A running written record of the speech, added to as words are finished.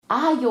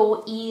Are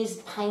your ears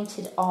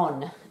painted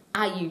on?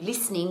 Are you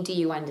listening? Do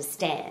you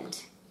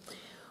understand?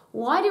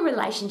 Why do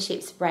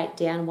relationships break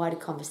down? Why do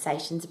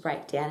conversations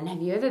break down? And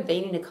have you ever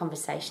been in a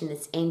conversation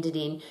that's ended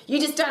in, you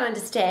just don't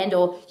understand,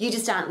 or you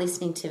just aren't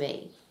listening to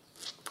me?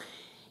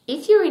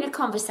 If you're in a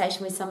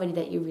conversation with somebody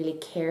that you really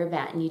care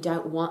about and you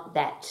don't want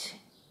that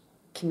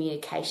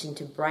communication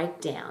to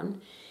break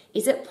down,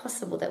 is it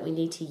possible that we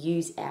need to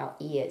use our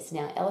ears?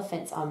 Now,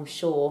 elephants, I'm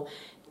sure,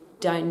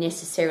 don't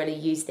necessarily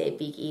use their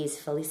big ears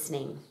for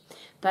listening.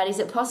 But is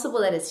it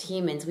possible that as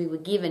humans we were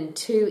given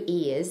 2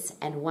 ears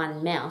and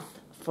 1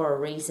 mouth for a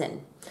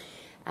reason?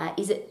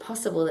 Is it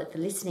possible that the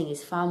listening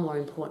is far more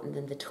important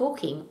than the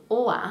talking?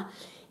 Or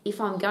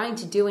if I'm going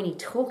to do any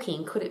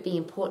talking, could it be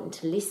important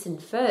to listen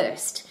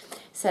first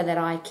so that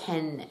I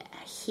can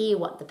hear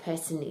what the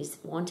person is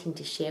wanting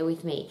to share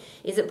with me?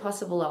 Is it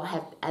possible I'll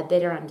have a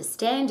better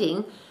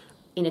understanding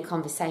in a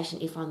conversation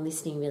if I'm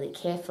listening really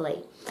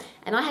carefully?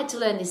 And I had to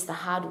learn this the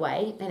hard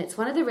way, and it's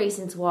one of the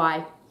reasons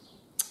why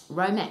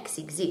Romax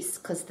exists,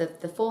 because the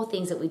 4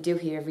 things that we do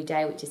here every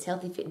day, which is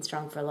healthy, fit and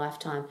strong for a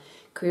lifetime,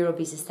 career or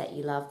business that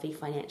you love, be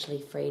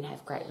financially free and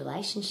have great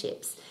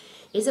relationships.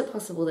 Is it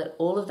possible that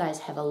all of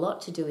those have a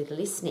lot to do with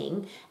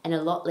listening and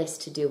a lot less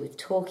to do with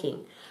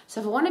talking? So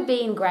if I want to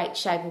be in great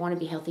shape, I want to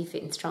be healthy,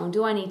 fit and strong,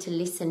 do I need to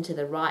listen to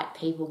the right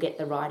people, get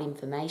the right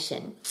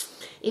information?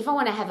 If I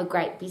want to have a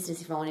great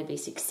business, if I want to be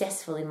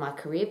successful in my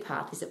career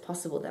path, is it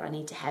possible that I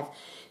need to have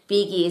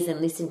big ears and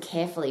listen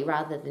carefully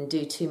rather than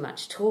do too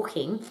much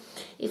talking?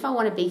 If I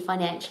want to be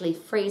financially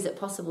free, is it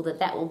possible that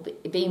that will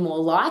be more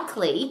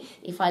likely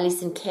if I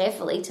listen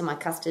carefully to my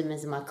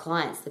customers and my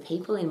clients, the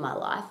people in my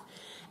life?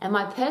 And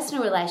my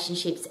personal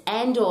relationships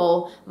and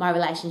or my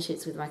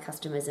relationships with my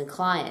customers and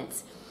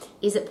clients,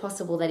 is it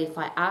possible that if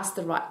I ask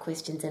the right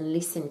questions and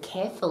listen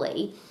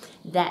carefully,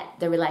 that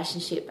the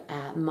relationship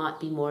might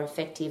be more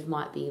effective,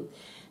 might be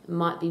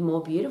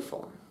more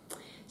beautiful?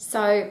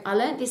 So I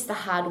learned this the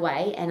hard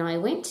way, and I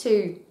went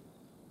to,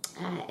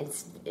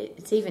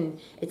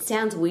 it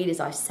sounds weird as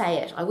I say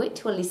it, I went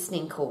to a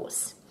listening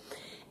course.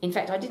 In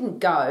fact, I didn't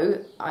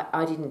go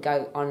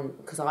on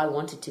because I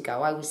wanted to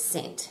go. I was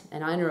sent.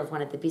 An owner of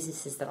one of the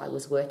businesses that I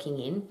was working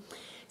in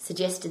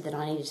suggested that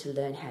I needed to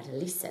learn how to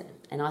listen.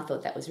 And I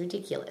thought that was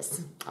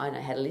ridiculous. I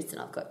know how to listen.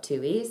 I've got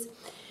 2 ears.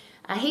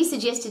 He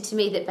suggested to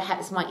me that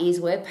perhaps my ears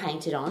were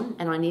painted on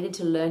and I needed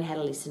to learn how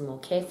to listen more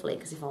carefully,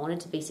 because if I wanted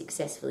to be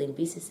successful in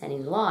business and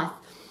in life,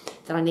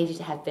 then I needed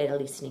to have better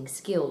listening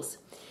skills.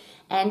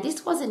 And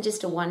this wasn't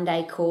just a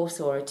 1-day course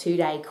or a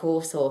 2-day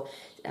course or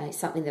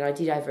something that I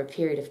did over a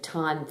period of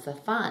time for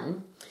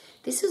fun.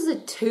 This was a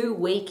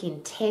 2-week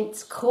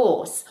intense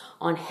course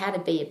on how to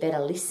be a better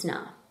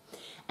listener.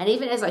 And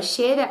even as I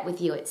share that with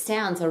you, it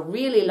sounds a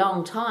really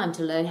long time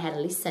to learn how to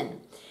listen.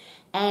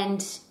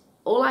 And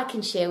all I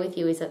can share with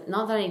you is that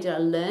not only did I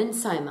learn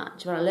so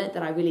much, but I learned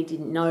that I really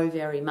didn't know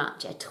very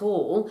much at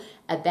all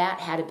about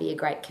how to be a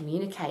great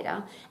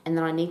communicator, and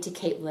that I need to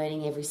keep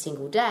learning every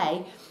single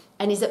day.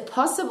 And is it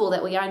possible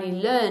that we only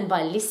learn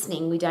by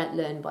listening, we don't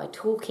learn by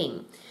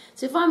talking?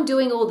 So if I'm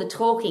doing all the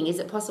talking, is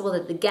it possible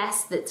that the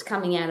gas that's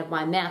coming out of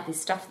my mouth is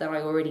stuff that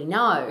I already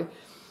know?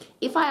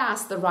 If I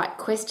ask the right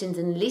questions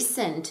and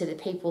listen to the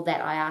people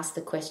that I ask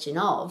the question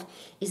of,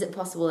 is it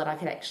possible that I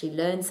could actually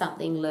learn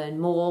something, learn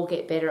more,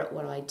 get better at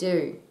what I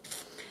do?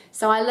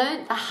 So I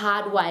learned the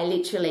hard way,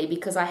 literally,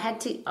 because I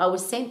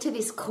was sent to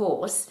this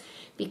course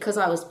because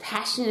I was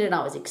passionate and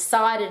I was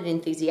excited and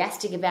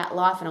enthusiastic about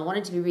life, and I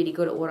wanted to be really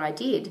good at what I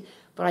did,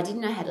 but I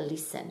didn't know how to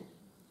listen.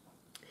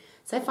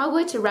 So if I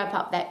were to wrap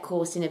up that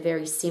course in a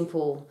very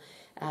simple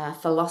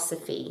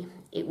philosophy,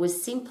 it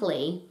was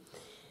simply,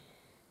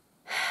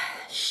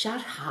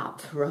 shut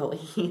up,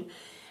 Rowie.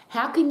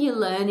 How can you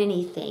learn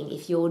anything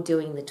if you're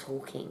doing the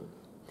talking?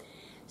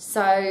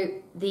 So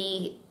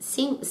the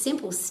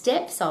simple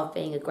steps of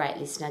being a great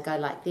listener go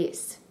like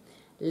this.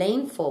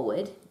 Lean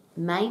forward,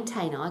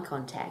 maintain eye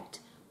contact,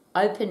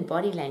 open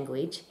body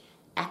language,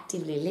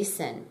 actively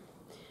listen,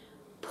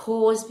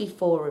 pause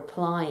before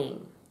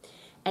replying.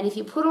 And if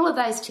you put all of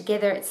those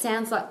together, it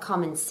sounds like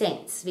common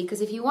sense,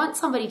 because if you want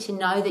somebody to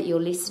know that you're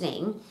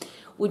listening,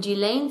 would you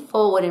lean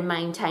forward and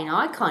maintain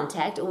eye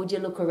contact, or would you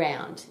look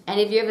around? And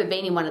have you ever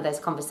been in one of those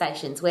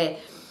conversations where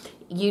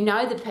you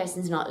know the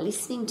person's not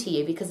listening to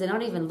you because they're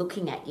not even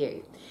looking at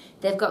you?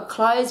 They've got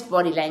closed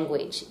body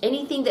language.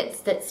 Anything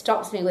that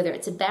stops me, whether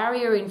it's a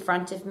barrier in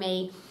front of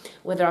me,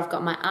 whether I've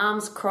got my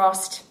arms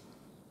crossed,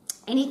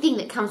 anything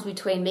that comes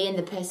between me and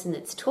the person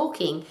that's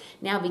talking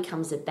now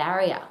becomes a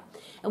barrier.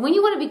 And when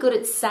you want to be good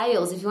at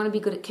sales, if you want to be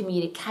good at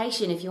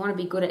communication, if you want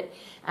to be good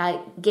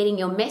at getting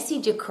your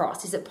message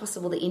across, is it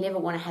possible that you never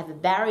want to have a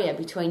barrier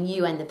between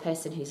you and the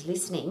person who's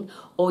listening,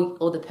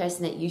 or the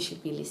person that you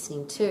should be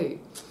listening to?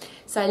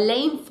 So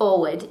lean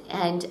forward,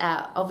 and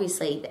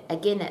obviously,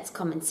 again, that's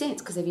common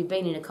sense, because if you've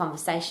been in a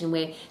conversation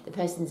where the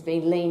person's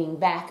been leaning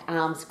back,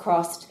 arms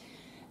crossed,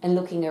 and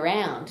looking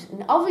around,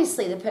 and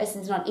obviously the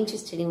person's not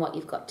interested in what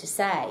you've got to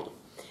say.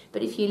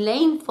 But if you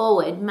lean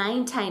forward,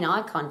 maintain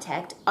eye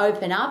contact,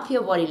 open up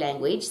your body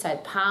language, so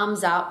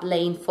palms up,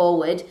 lean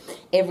forward,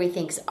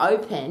 everything's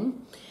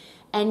open,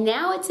 And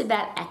now it's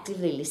about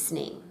actively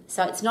listening.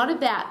 So it's not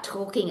about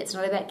talking, it's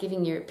not about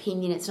giving your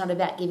opinion, it's not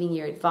about giving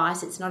your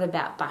advice, it's not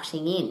about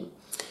butting in.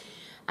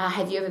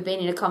 Have you ever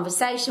been in a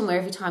conversation where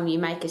every time you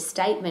make a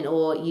statement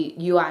or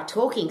you are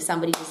talking,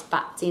 somebody just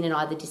butts in and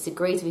either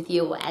disagrees with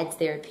you or adds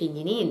their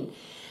opinion in?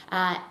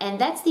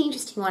 And that's the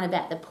interesting one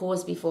about the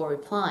pause before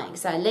replying.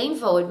 So lean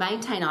forward,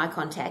 maintain eye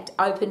contact,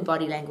 open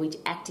body language,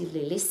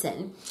 actively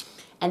listen,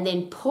 and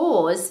then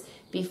pause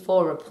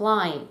before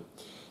replying.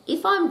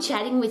 If I'm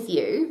chatting with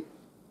you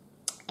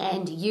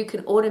and you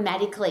can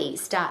automatically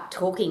start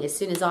talking as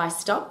soon as I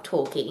stop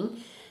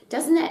talking,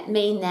 doesn't that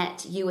mean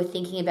that you were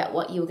thinking about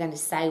what you were going to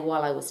say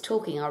while I was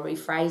talking? I'll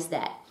rephrase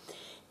that.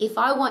 If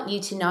I want you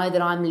to know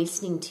that I'm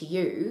listening to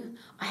you,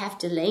 I have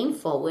to lean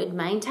forward,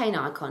 maintain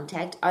eye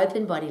contact,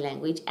 open body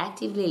language,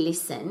 actively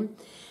listen,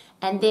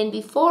 and then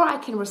before I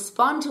can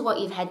respond to what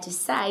you've had to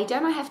say,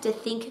 don't I have to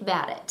think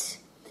about it?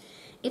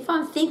 If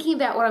I'm thinking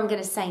about what I'm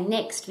going to say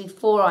next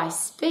before I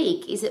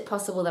speak, is it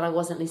possible that I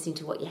wasn't listening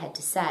to what you had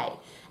to say?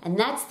 And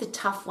that's the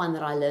tough one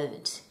that I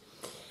learned.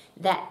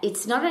 That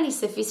it's not only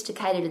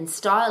sophisticated and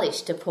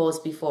stylish to pause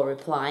before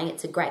replying,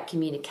 it's a great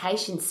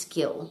communication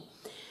skill,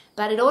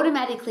 but it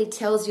automatically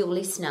tells your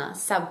listener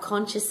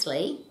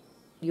subconsciously,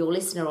 your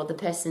listener or the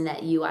person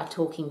that you are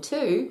talking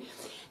to,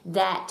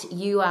 that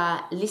you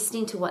are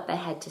listening to what they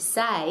had to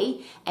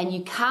say and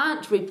you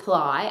can't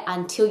reply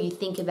until you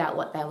think about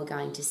what they were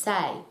going to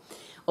say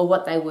or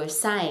what they were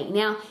saying.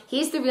 Now,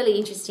 here's the really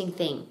interesting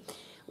thing.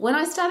 When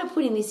I started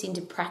putting this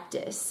into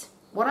practice,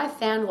 what I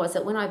found was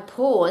that when I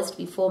paused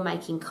before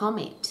making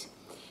comment,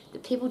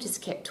 that people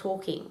just kept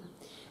talking.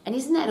 And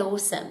isn't that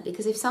awesome?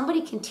 Because if somebody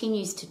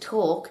continues to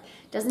talk,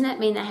 doesn't that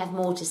mean they have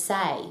more to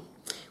say?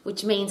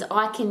 Which means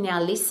I can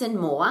now listen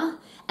more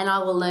and I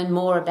will learn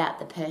more about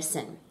the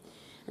person.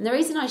 And the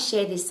reason I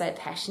share this so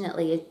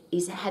passionately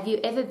is, have you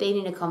ever been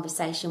in a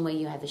conversation where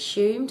you have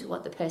assumed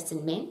what the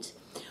person meant,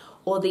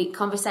 or the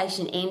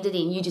conversation ended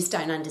in you just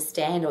don't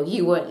understand or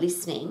you weren't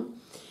listening?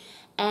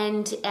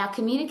 And our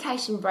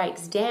communication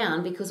breaks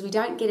down because we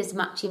don't get as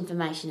much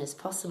information as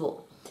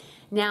possible.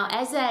 Now,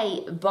 as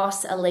a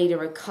boss, a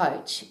leader, a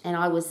coach, and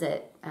I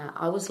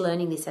was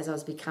learning this as I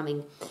was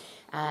becoming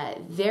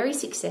very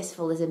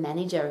successful as a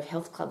manager of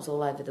health clubs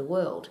all over the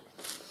world.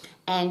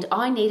 And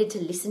I needed to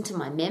listen to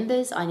my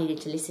members. I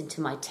needed to listen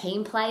to my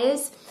team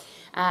players,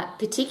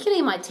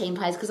 particularly my team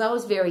players, because I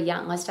was very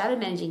young. I started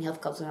managing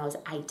health clubs when I was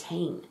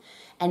 18.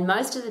 And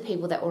most of the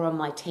people that were on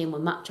my team were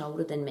much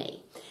older than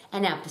me.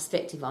 And our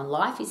perspective on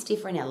life is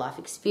different, our life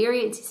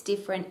experience is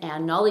different, our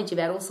knowledge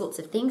about all sorts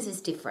of things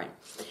is different.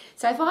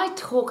 So if I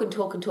talk and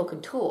talk and talk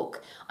and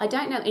talk, I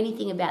don't know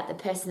anything about the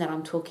person that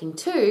I'm talking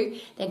to,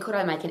 then could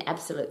I make an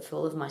absolute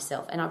fool of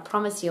myself? And I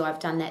promise you I've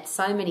done that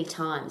so many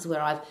times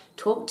where I've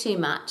talked too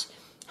much,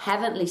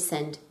 haven't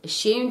listened,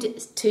 assumed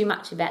too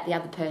much about the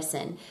other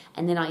person,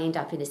 and then I end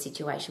up in a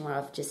situation where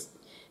I've just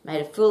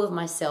made a fool of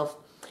myself,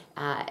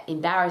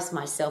 embarrassed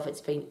myself,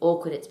 it's been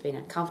awkward, it's been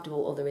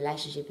uncomfortable, or the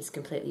relationship is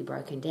completely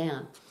broken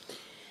down.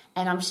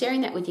 And I'm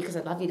sharing that with you because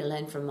I'd love you to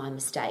learn from my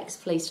mistakes.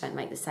 Please don't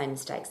make the same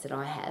mistakes that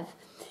I have.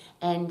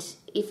 And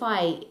if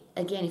I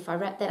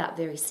wrap that up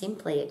very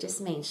simply, it just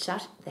means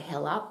shut the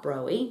hell up,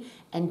 broy,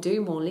 and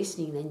do more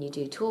listening than you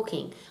do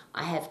talking.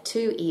 I have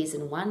 2 ears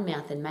and 1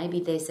 mouth, and maybe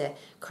there's a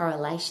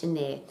correlation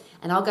there.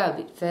 And I'll go a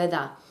bit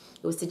further.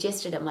 It was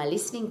suggested at my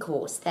listening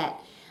course that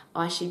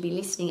I should be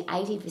listening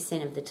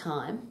 80% of the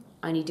time,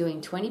 only doing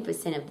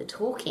 20% of the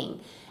talking,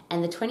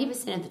 and the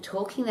 20% of the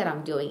talking that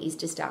I'm doing is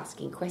just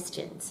asking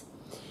questions.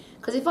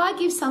 Because if I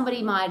give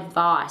somebody my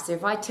advice, or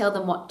if I tell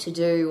them what to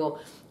do, or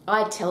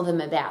I tell them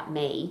about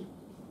me,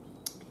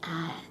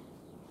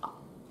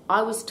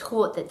 I was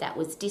taught that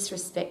was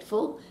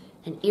disrespectful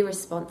and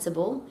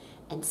irresponsible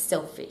and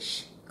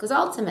selfish. Because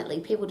ultimately,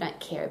 people don't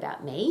care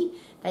about me.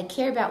 They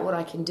care about what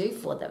I can do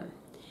for them.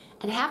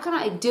 And how can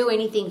I do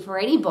anything for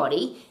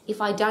anybody if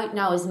I don't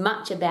know as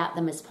much about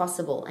them as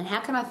possible? And how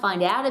can I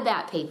find out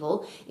about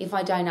people if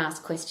I don't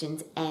ask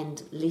questions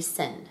and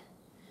listen?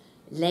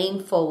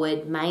 Lean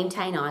forward,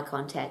 maintain eye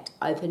contact,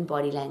 open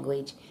body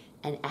language,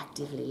 and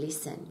actively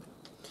listen.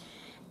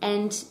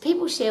 And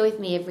people share with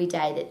me every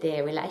day that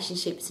their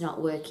relationship's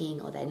not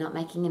working, or they're not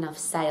making enough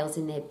sales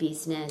in their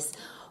business,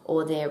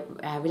 or their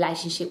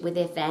relationship with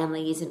their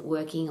family isn't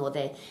working, or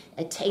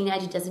a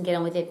teenager doesn't get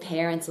on with their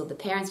parents, or the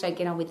parents don't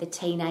get on with the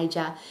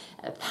teenager,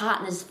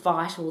 partners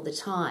fight all the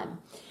time.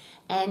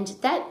 And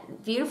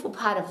that beautiful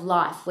part of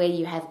life where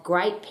you have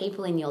great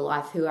people in your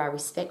life who are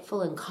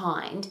respectful and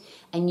kind,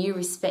 and you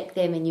respect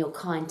them and you're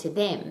kind to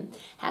them,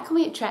 how can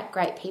we attract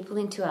great people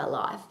into our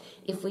life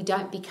if we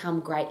don't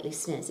become great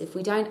listeners, if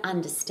we don't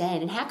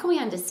understand? And how can we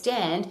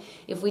understand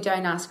if we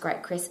don't ask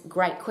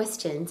great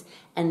questions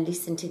and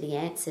listen to the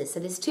answers? So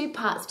there's 2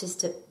 parts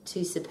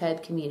to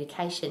superb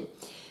communication.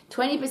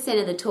 20%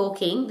 of the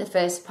talking, the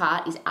first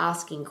part, is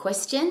asking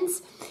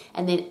questions,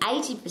 and then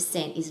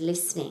 80% is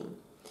listening.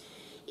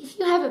 If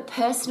you have a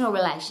personal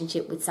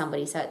relationship with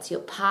somebody, so it's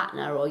your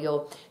partner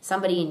or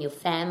somebody in your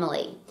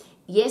family,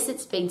 yes,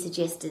 it's been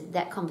suggested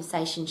that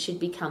conversation should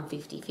become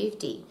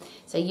 50-50.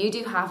 So you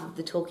do half of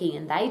the talking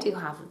and they do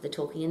half of the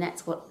talking, and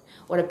that's what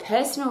a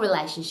personal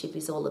relationship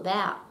is all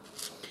about.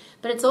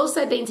 But it's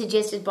also been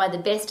suggested by the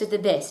best of the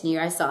best,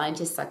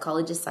 neuroscientists,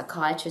 psychologists,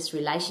 psychiatrists,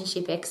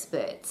 relationship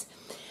experts,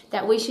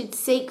 that we should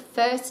seek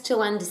first to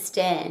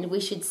understand, we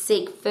should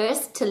seek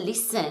first to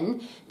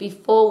listen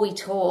before we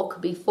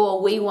talk, before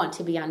we want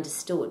to be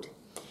understood.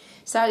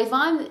 So if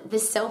I'm the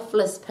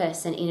selfless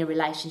person in a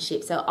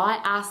relationship, so I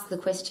ask the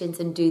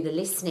questions and do the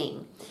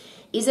listening,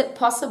 is it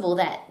possible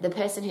that the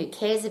person who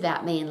cares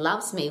about me and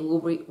loves me will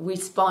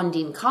respond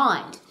in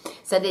kind?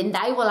 So then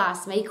they will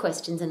ask me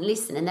questions and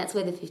listen, and that's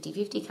where the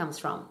 50-50 comes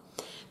from.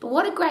 But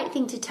what a great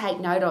thing to take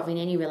note of in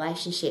any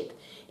relationship.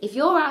 If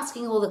you're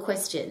asking all the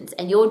questions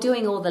and you're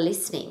doing all the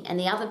listening and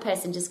the other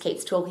person just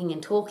keeps talking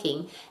and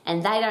talking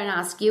and they don't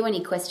ask you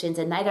any questions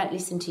and they don't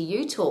listen to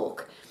you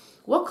talk,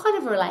 what kind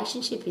of a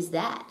relationship is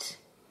that?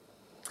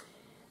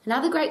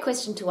 Another great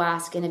question to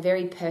ask, and a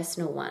very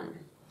personal one.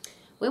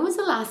 When was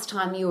the last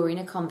time you were in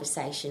a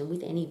conversation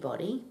with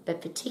anybody,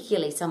 but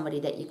particularly somebody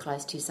that you're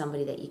close to,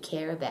 somebody that you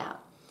care about,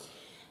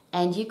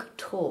 and you could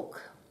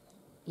talk?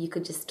 You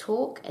could just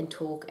talk and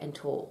talk and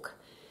talk.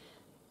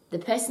 The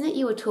person that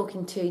you were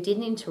talking to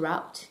didn't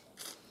interrupt.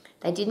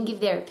 They didn't give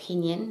their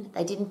opinion.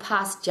 They didn't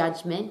pass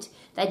judgment.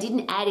 They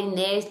didn't add in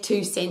their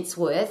 2 cents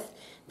worth.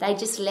 They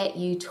just let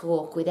you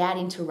talk without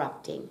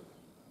interrupting.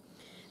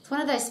 It's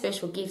one of those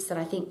special gifts that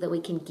I think that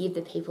we can give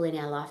the people in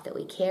our life that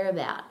we care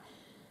about.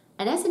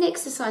 And as an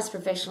exercise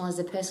professional, as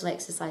a personal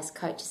exercise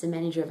coach, as a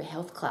manager of a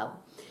health club,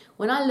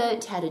 when I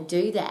learned how to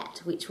do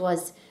that, which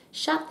was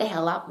shut the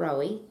hell up,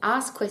 Rowie,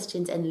 ask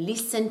questions and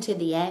listen to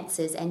the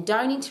answers, and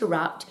don't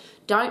interrupt,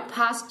 don't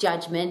pass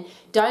judgment,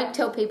 don't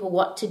tell people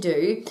what to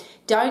do,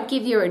 don't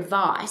give your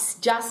advice,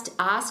 just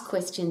ask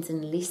questions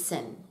and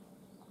listen.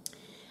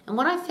 And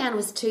what I found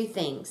was 2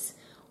 things.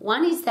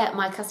 One is that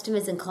my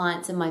customers and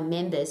clients and my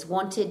members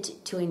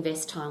wanted to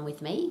invest time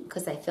with me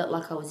because they felt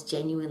like I was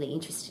genuinely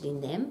interested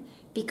in them,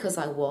 because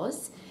I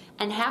was.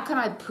 And how can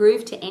I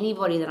prove to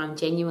anybody that I'm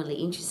genuinely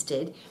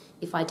interested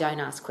if I don't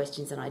ask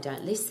questions and I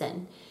don't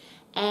listen?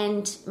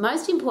 And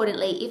most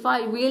importantly, if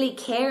I really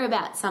care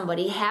about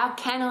somebody, how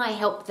can I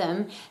help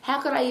them? How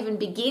could I even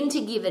begin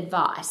to give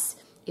advice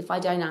if I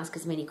don't ask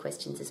as many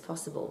questions as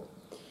possible?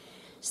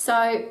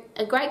 So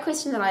a great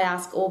question that I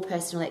ask all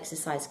personal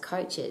exercise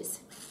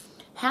coaches: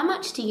 how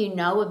much do you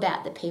know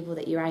about the people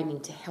that you're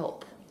aiming to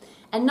help?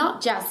 And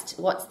not just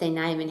what's their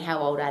name and how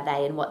old are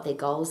they and what their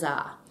goals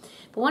are.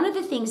 But one of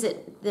the things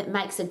that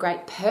makes a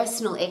great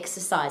personal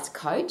exercise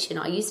coach, and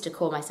I used to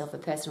call myself a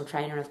personal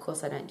trainer, and of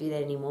course I don't do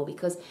that anymore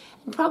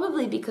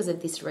probably because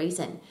of this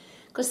reason.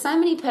 Because so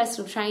many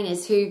personal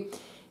trainers who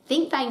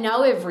think they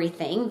know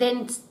everything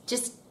then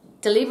just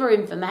deliver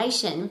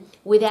information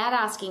without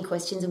asking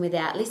questions and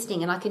without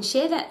listening. And I can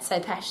share that so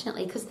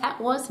passionately because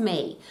that was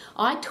me.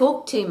 I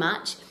talked too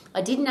much,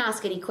 I didn't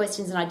ask any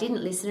questions, and I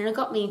didn't listen, and it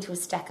got me into a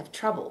stack of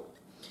trouble.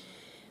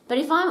 But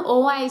if I'm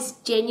always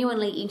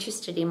genuinely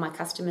interested in my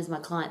customers, my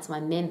clients, my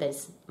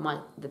members,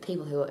 the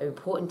people who are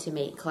important to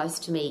me, close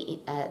to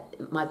me,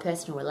 my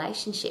personal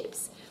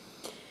relationships,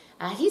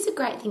 here's a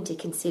great thing to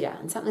consider,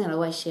 and something that I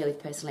always share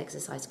with personal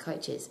exercise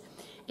coaches.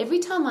 Every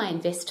time I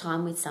invest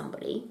time with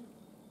somebody,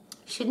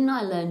 shouldn't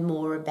I learn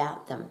more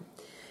about them?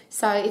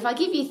 So if I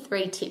give you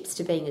 3 tips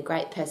to being a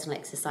great personal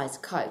exercise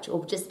coach,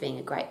 or just being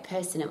a great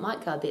person, it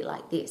might go a bit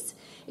like this.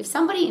 If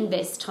somebody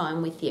invests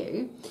time with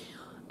you,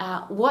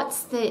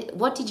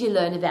 what did you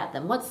learn about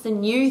them? What's the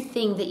new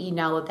thing that you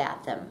know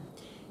about them?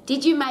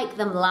 Did you make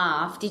them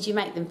laugh? Did you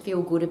make them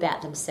feel good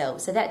about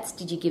themselves? So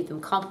did you give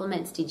them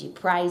compliments? Did you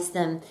praise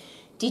them?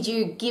 Did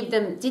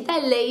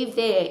they leave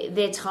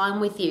their time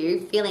with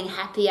you feeling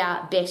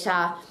happier,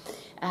 better?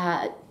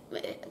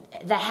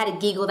 They had a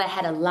giggle, they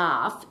had a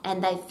laugh,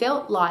 and they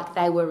felt like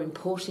they were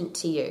important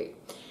to you.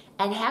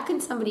 And how can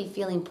somebody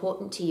feel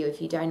important to you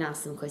if you don't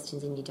ask them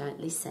questions and you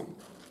don't listen?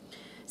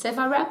 So if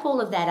I wrap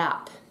all of that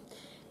up,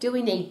 do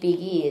we need big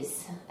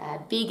ears?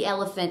 Big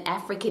elephant,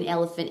 African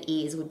elephant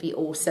ears would be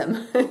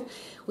awesome.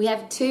 We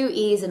have 2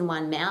 ears and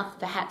 1 mouth.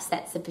 Perhaps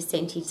that's the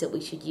percentage that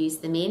we should use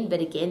them in. But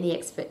again, the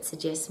experts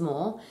suggest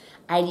more.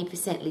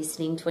 80%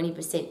 listening,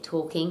 20%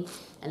 talking.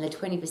 And the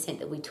 20%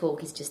 that we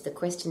talk is just the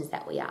questions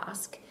that we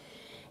ask.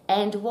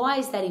 And why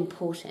is that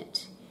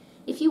important?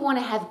 If you want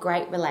to have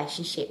great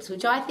relationships,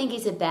 which I think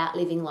is about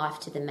living life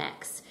to the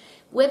max,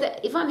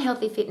 if I'm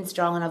healthy, fit and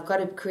strong and I've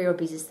got a career or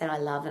business that I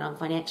love and I'm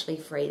financially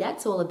free,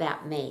 that's all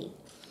about me.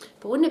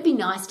 But wouldn't it be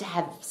nice to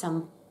have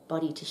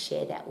somebody to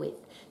share that with?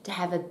 To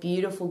have a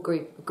beautiful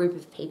group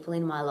of people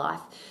in my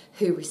life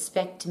who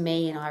respect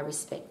me and I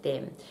respect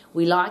them.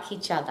 We like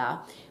each other,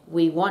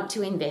 we want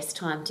to invest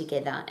time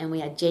together, and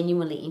we are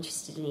genuinely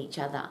interested in each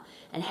other.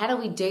 And how do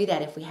we do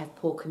that if we have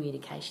poor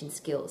communication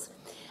skills?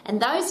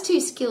 And those 2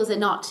 skills it's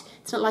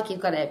not like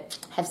you've got to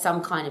have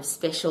some kind of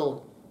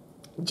special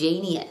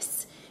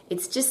genius.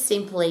 It's just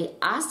simply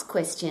ask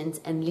questions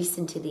and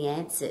listen to the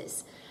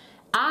answers.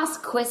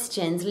 Ask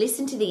questions,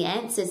 listen to the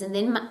answers, and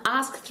then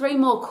ask 3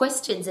 more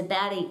questions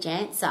about each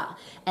answer.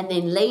 And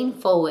then lean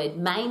forward,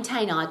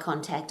 maintain eye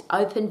contact,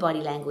 open body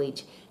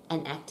language,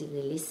 and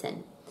actively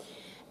listen.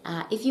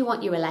 If you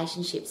want your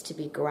relationships to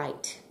be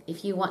great,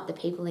 if you want the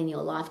people in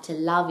your life to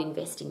love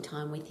investing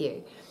time with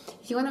you,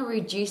 if you want to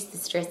reduce the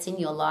stress in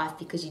your life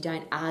because you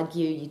don't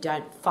argue, you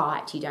don't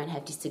fight, you don't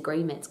have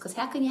disagreements, because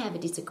how can you have a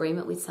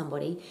disagreement with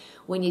somebody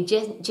when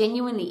you're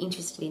genuinely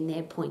interested in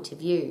their point of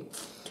view?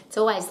 It's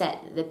always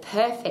the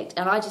perfect,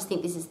 and I just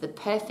think this is the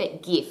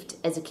perfect gift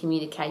as a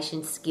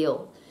communication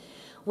skill.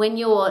 When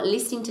you're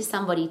listening to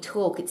somebody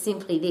talk, it's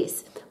simply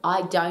this: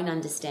 I don't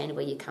understand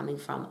where you're coming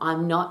from.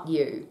 I'm not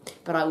you,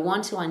 but I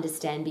want to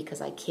understand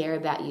because I care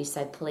about you,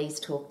 so please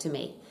talk to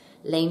me.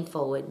 Lean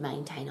forward,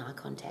 maintain eye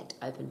contact,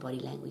 open body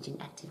language,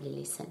 and actively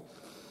listen.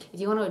 If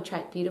you want to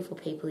attract beautiful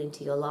people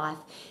into your life,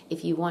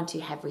 if you want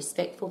to have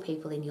respectful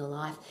people in your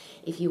life,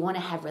 if you want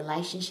to have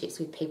relationships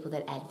with people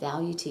that add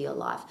value to your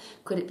life,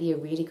 could it be a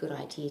really good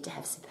idea to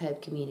have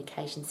superb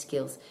communication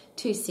skills?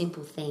 2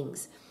 simple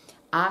things.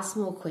 Ask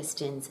more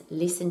questions,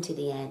 listen to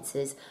the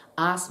answers,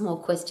 ask more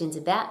questions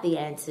about the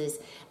answers,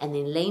 and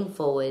then lean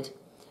forward,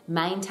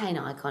 maintain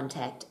eye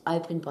contact,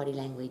 open body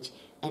language,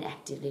 and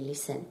actively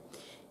listen.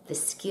 The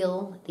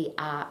skill, the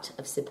art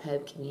of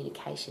superb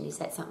communication, is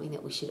that something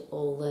that we should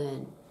all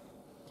learn?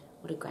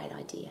 What a great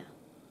idea.